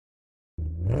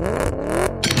What?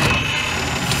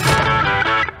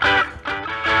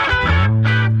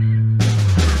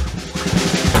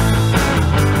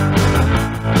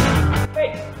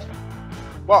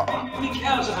 How many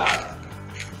cows about?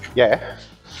 Yeah.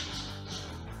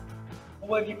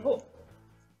 Where have you put?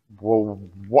 Well,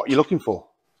 what are you looking for?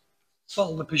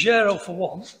 Well, the Pajero for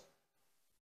one.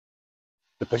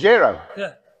 The Pajero?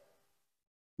 Yeah.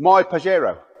 My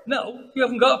Pajero? No, you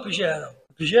haven't got a Pajero.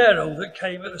 The Pajero that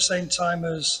came at the same time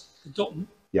as the Dutton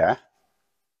Yeah.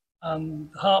 and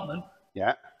the Hartman.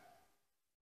 Yeah.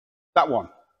 That one?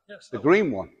 Yes. The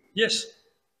green one? Yes.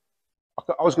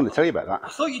 I was going to tell you about that. I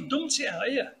thought you dumped it out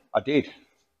here. I did.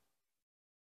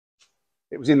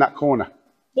 It was in that corner.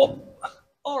 What?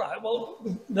 All right, well,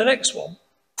 the next one.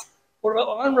 What about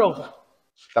the Land Rover?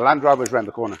 The Land Rover's round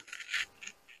the corner.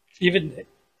 You've hidden it.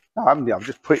 No, I haven't. I've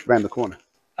just put it round the corner.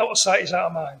 Out of sight is out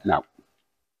of mind. No.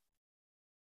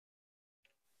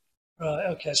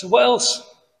 Right, okay, so what else?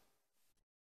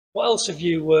 What else have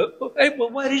you...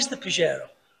 well, where is the Pajero?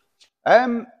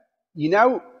 You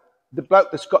know, the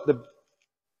bloke that's got the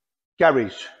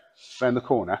garage round the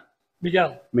corner?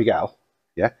 Miguel,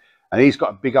 yeah? And he's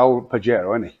got a big old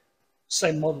Pajero, hasn't he?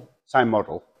 Same model. Same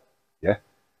model, yeah?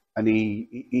 And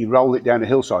he rolled it down the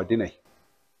hillside, didn't he?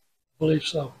 I believe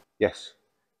so. Yes.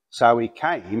 So he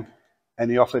came and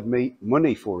he offered me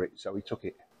money for it, so he took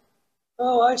it.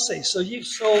 Oh, I see. So you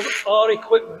sold our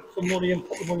equipment for money and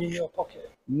put the money in your pocket?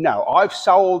 No, I've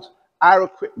sold our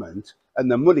equipment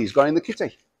and the money's gone in the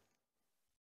kitty.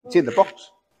 It's in the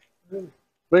box. Really?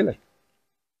 Really?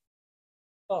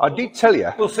 Oh, I did tell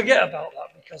you. We'll forget about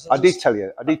that because I did tell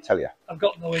you. I did tell you. I've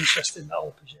got no interest in that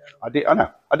old Pajero. I did. I know.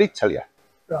 I did tell you.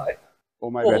 Right.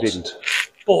 Or maybe I didn't.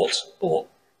 But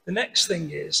the next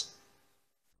thing is,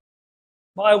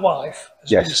 my wife has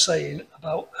been saying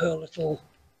about her little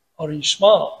orange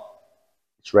Smart.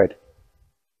 It's red.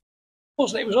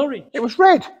 Wasn't it? It was orange. It was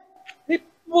red. It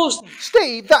wasn't.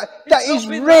 Steve, that is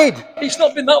red. It's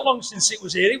not been that long since it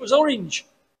was here. It was orange.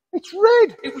 It's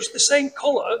red. It was the same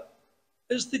colour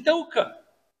as the Doka.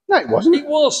 No, it wasn't. It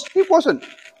was. It wasn't.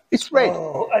 It's red.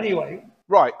 Oh, anyway.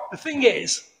 Right. The thing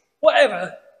is,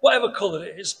 whatever colour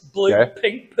it is, blue,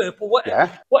 pink, purple,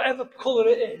 whatever colour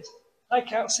it is, I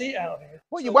can't see it out here.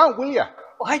 Well, you won't, will you?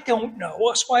 I don't know.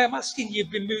 That's why I'm asking.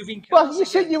 You've been moving cars. Well, you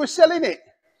said you were selling it.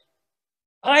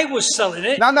 I was selling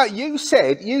it. No, you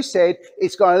said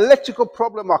it's got an electrical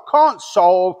problem I can't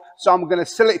solve, so I'm going to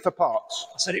sell it for parts.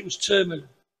 I said it was terminal.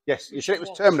 Yes, you said it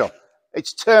was terminal.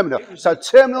 It's terminal. So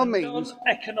terminal means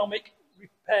non-economic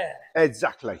repair.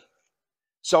 Exactly.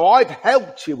 So I've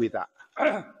helped you with that.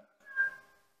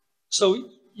 So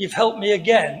you've helped me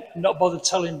again and not bothered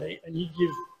telling me, and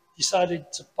you've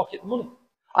decided to pocket the money.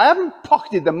 I haven't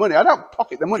pocketed the money. I don't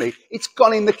pocket the money. It's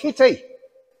gone in the kitty.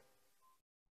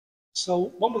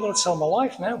 So what am I going to tell my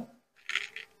wife now?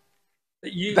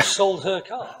 That you sold her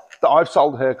car? That I've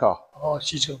sold her car. Oh,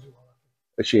 she's going to be well happy.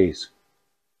 But she is.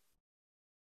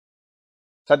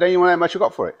 So don't you want to know how much you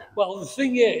got for it? Well, the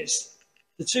thing is,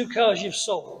 the two cars you've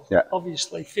sold,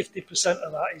 obviously 50%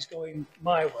 of that is going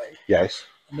my way. Yes.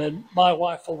 And then my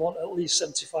wife will want at least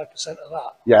 75% of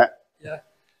that. Yeah. Yeah.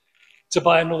 To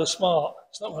buy another Smart.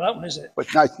 It's not going to happen, is it? But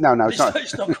no, it's not.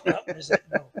 It's not going to happen, is it?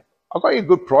 No. I got you a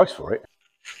good price for it.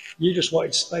 You just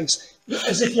wanted space.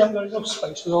 As if you haven't got enough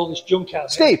space with all this junk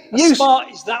out Steve, there.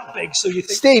 Smart is that big, so you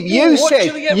think... Steve, you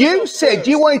said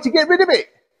you wanted to get rid of it.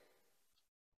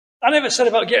 I never said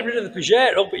about getting rid of the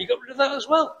Pajero, but you got rid of that as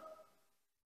well.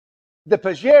 The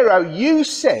Pajero, you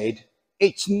said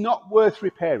it's not worth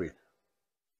repairing.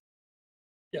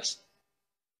 Yes.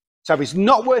 So if it's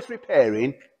not worth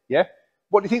repairing, yeah,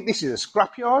 what do you think this is, a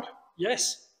scrapyard?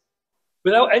 Yes.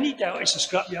 Without any doubt, it's a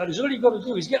scrapyard. All you've got to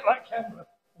do is get that camera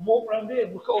and walk around here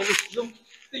and look at all this junk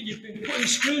that you've been putting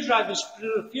screwdrivers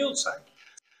through the fuel tank.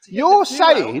 You're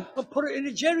saying... And put it in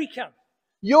a jerry can.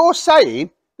 You're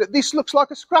saying that this looks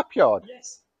like a scrapyard?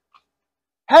 Yes.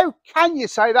 How can you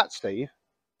say that, Steve?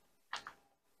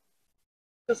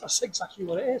 Because that's exactly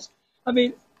what it is. I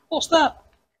mean, what's that?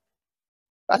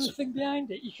 That's the thing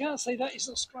behind it. You can't say that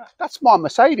isn't scrap. That's my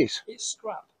Mercedes. It's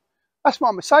scrap. That's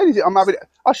my Mercedes. I'm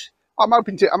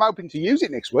hoping to use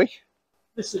it next week.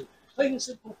 Listen, plain and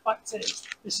simple fact is,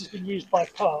 this has been used for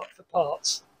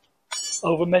parts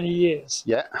over many years.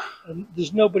 Yeah. And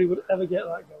there's nobody would ever get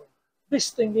that going.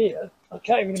 This thing here, I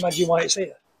can't even imagine why it's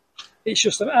here. It's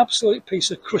just an absolute piece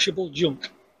of crushable junk.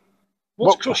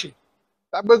 What's crushing?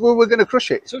 We're going to crush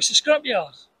it. So it's a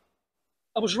scrapyard.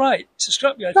 I was right. It's a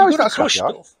scrapyard. No, if it's you're not a crush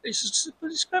scrapyard. stuff, it's a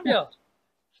scrapyard.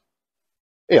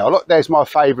 Yeah, look, there's my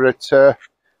favourite. Do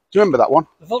you remember that one?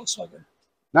 The Volkswagen.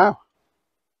 No.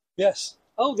 Yes.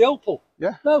 Oh, the Opel.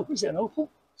 Yeah. No, is it an Opel?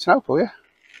 It's an Opel, yeah.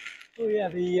 Oh yeah,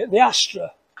 the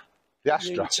Astra. The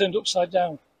Astra. Yeah, turned upside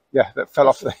down. Yeah, that fell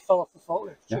off the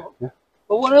forklift truck. Yeah.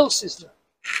 But what else is there?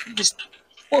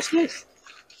 What's this?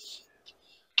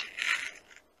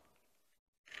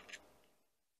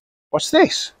 What's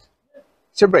this?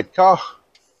 It's a red car.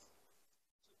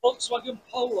 Volkswagen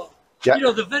Polo. Yeah. You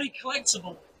know, they're very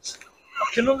collectible.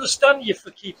 I can understand you for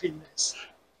keeping this.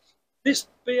 This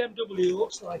BMW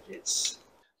looks like it's...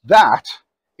 That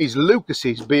is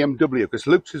Lucas's BMW, because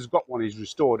Lucas has got one he's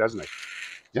restored, hasn't he?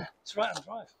 Yeah. It's right on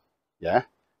drive. Yeah.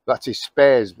 That's his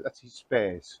spares. That's his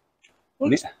spares.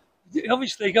 Well,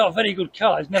 obviously he got a very good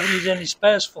car. He's never needed any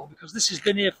spares for, because this has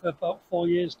been here for about 4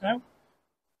 years now.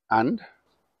 And?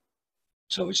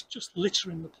 So it's just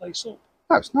littering the place up.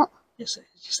 No, it's not. Yes, it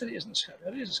is. You said it isn't a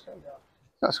scrapyard. It is a scrapyard.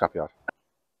 It's not a scrapyard.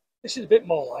 This is a bit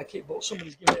more like it, but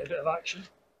somebody's giving it a bit of action.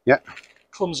 Yeah.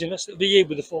 Clumsiness. It'll be here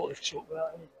with the forklift truck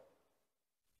without any.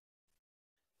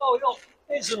 Oh, no.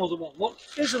 Here's another one. Look,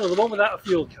 here's another one without a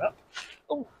fuel cap.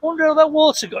 Oh, I wonder how that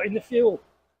water got in the fuel.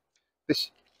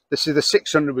 This is the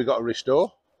 600 we got to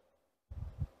restore.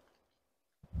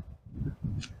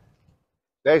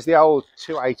 There's the old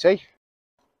 280.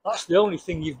 That's the only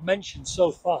thing you've mentioned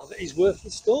so far that is worth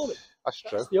restoring. That's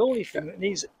true. That's the only thing that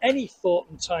needs any thought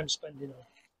and time spending on.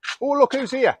 Oh, look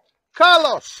who's here.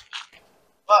 Carlos!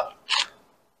 What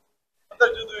are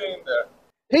you doing there?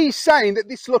 He's saying that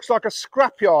this looks like a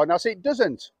scrapyard, and I said it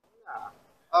doesn't.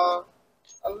 Yeah.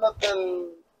 A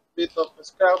little bit of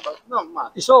scrap, but not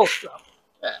much. It's all scrap.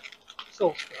 Yeah. It's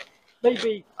all scrap.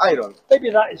 Maybe Iron.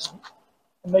 Maybe that isn't.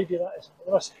 And maybe that isn't. But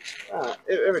the rest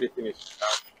is. Everything is scrap.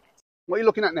 What are you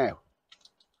looking at now?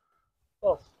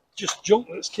 Well, just junk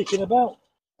that's kicking about.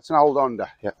 It's an old Honda,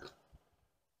 yeah.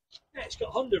 Yeah, it's got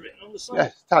Honda written on the side. Yeah,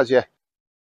 it has, yeah.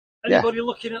 Anybody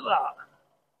looking at that?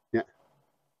 Yeah.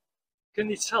 Can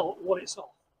you tell what it's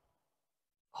off?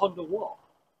 Honda what?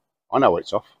 I know what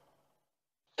it's off.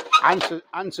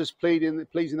 Answers please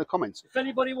in the comments. If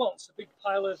anybody wants a big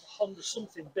pile of Honda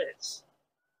something bits,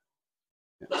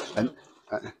 And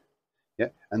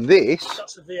this,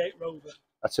 that's a V8 Rover.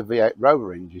 that's a V8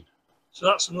 Rover engine. So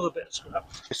that's another bit of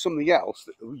scrap. There's something else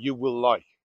that you will like.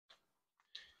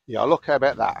 Yeah, look, how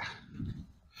about that?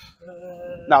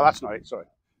 No, that's not it, sorry.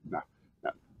 No,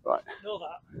 right. Know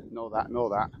that. Know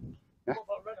that. Yeah.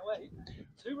 What about Renault 8?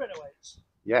 2 Renault 8s.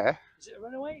 Yeah. Is it a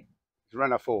Renault 8? It's a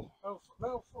Renault 4.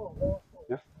 Renault 4.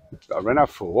 Yeah. Got a Renault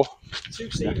 4. 2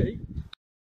 CV.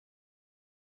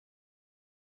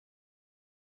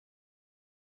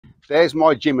 There's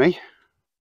my Jimmy.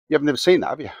 You haven't never seen that,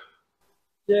 have you?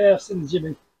 Yeah, I've seen the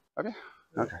Jimmy. Have you?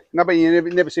 Okay. No, but you've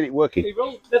never seen it working.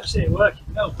 Never seen it working,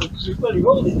 no, but he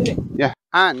rolled it, didn't he? Yeah.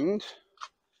 And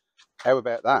how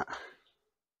about that? Do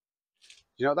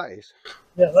you know what that is?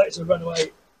 Yeah, that is a Renault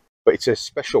 8. But it's a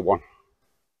special one.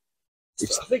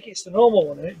 I think it's the normal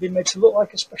one, and it makes it look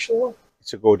like a special one.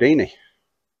 It's a Gordini.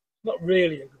 Not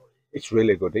really a Gordini. It's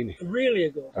really a Gordini. Really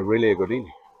a Gordini. Really a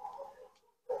Gordini.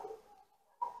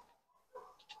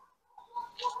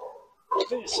 I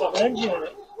think it's got an engine in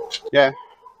it. Yeah.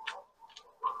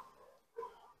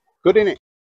 Good, innit?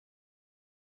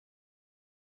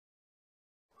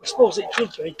 I suppose it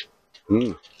could be.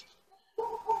 Mm.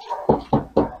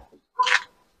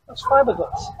 That's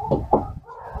fiberglass.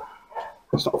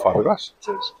 It's not fiberglass.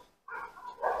 It is.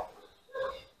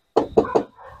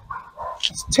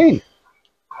 It's tin.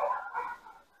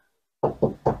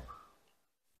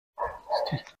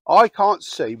 I can't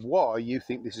see why you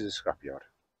think this is a scrapyard.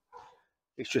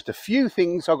 It's just a few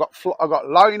things I got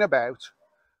lying about,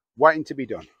 waiting to be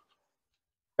done.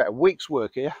 About a week's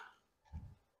work here.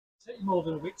 It'll take you more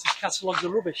than a week to catalogue the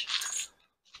rubbish.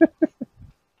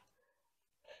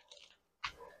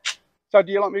 So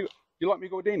do you like me?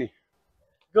 Gordini?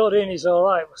 Gordini's all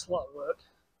right. It's a lot of work.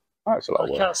 Oh, it's a lot of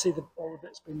work. I can't see all the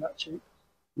bits being that cheap.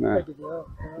 No. Maybe they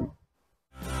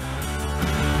are.